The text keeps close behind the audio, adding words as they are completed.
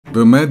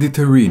The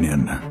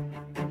Mediterranean.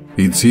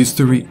 Its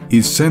history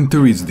is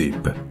centuries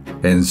deep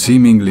and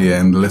seemingly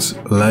endless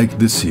like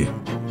the sea.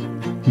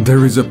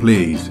 There is a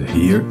place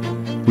here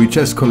which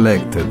has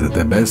collected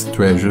the best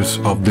treasures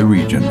of the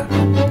region.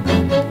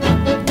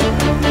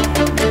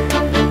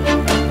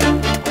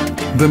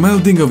 The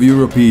melding of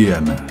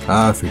European,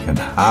 African,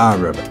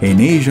 Arab and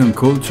Asian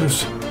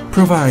cultures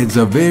provides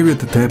a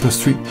varied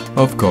tapestry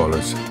of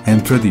colors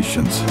and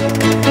traditions.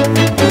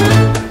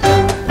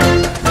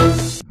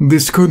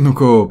 This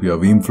cornucopia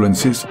of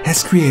influences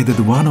has created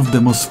one of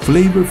the most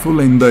flavorful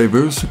and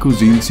diverse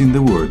cuisines in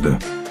the world.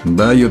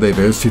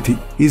 Biodiversity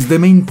is the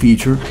main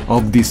feature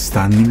of this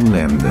stunning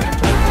land.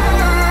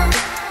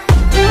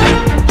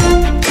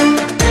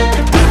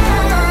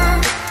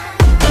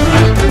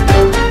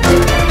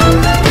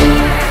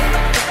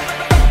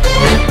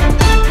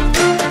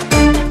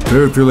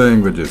 Thirty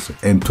languages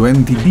and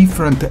 20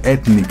 different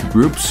ethnic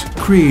groups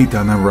create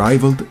an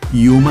unrivaled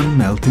human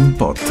melting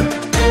pot.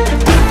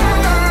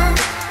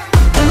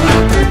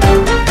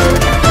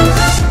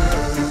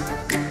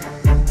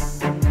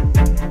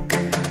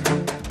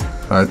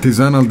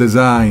 Artisanal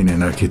design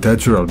and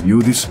architectural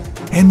beauties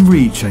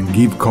enrich and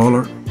give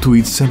color to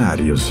its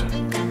scenarios.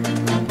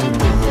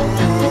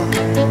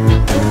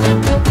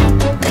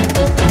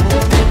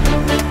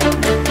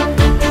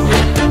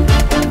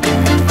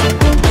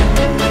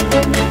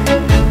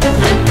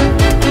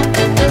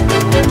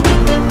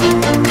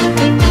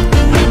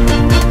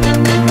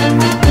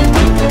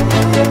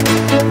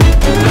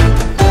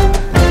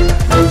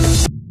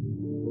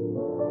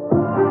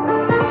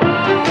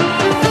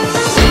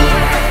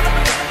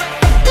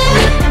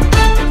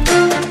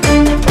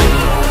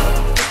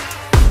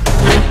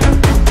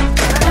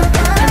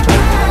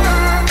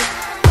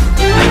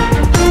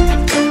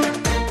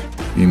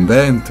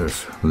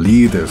 Inventors,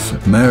 leaders,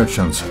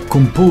 merchants,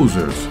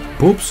 composers,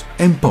 popes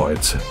and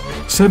poets.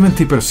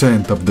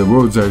 70% of the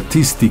world's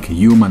artistic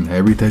human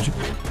heritage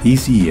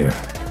is here.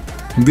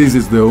 This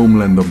is the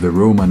homeland of the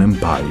Roman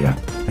Empire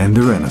and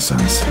the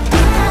Renaissance.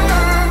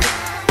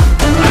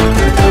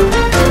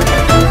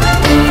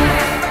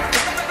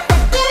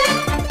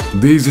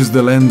 This is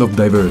the land of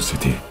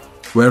diversity,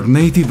 where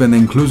native and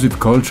inclusive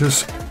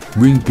cultures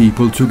bring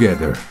people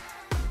together.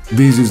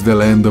 This is the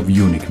land of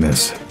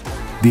uniqueness.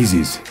 This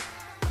is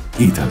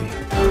Italy.